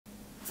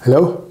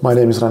Hello, my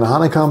name is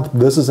Ryan Carniato.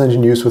 This is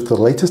Engine News with the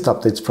latest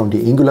updates from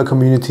the Angular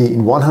community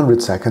in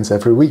 100 seconds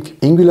every week.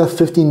 Angular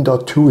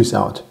 15.2 is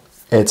out.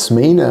 Its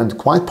main and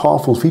quite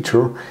powerful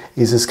feature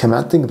is a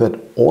schematic that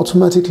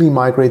automatically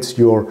migrates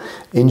your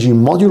ng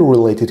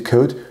module-related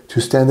code to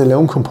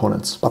standalone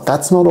components. But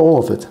that's not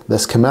all of it. The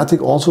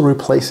schematic also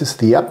replaces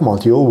the app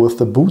module with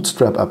the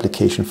Bootstrap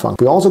application function.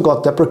 We also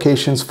got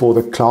deprecations for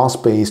the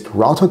class-based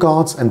router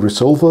guards and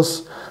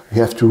resolvers. We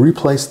have to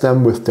replace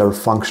them with their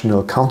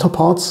functional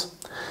counterparts.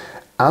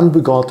 And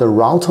we got a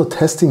router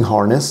testing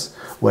harness,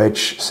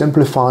 which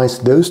simplifies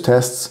those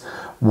tests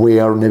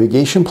where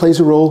navigation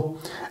plays a role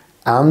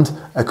and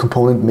a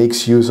component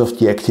makes use of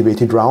the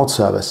activated route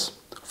service.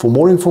 For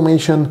more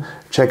information,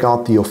 check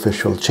out the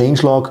official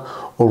changelog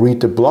or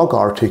read the blog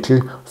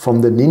article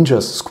from the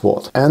Ninjas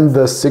squad. And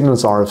the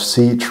Signals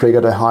RFC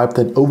triggered a hype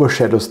that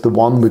overshadows the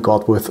one we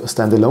got with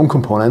standalone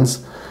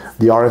components.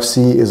 The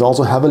RFC is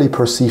also heavily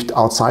perceived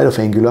outside of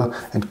Angular,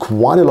 and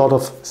quite a lot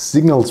of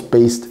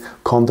Signals-based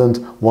content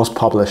was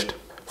published.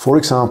 For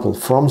example,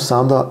 from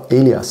Sander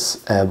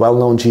Elias, a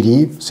well-known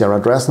GD, Sarah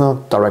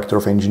Dresner, Director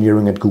of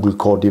Engineering at Google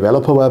Core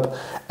Developer Web,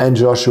 and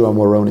Joshua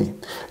Moroney.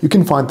 You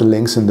can find the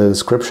links in the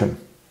description.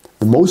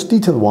 The most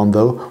detailed one,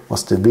 though,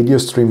 was the video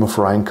stream of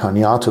Ryan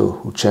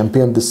Carniato, who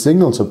championed the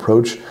Signals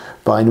approach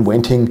by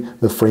inventing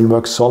the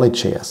framework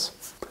SolidJS.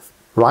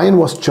 Ryan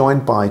was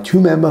joined by two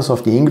members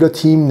of the Angular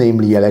team,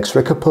 namely Alex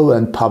Rickabaugh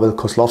and Pawel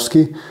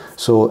Kozlowski,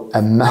 so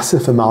a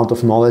massive amount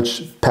of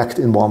knowledge packed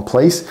in one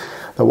place.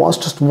 There was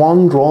just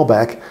one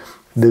drawback: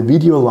 the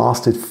video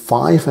lasted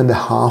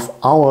 5.5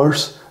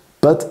 hours,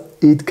 but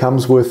it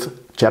comes with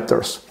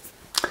chapters.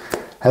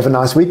 Have a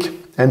nice week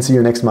and see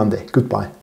you next Monday. Goodbye.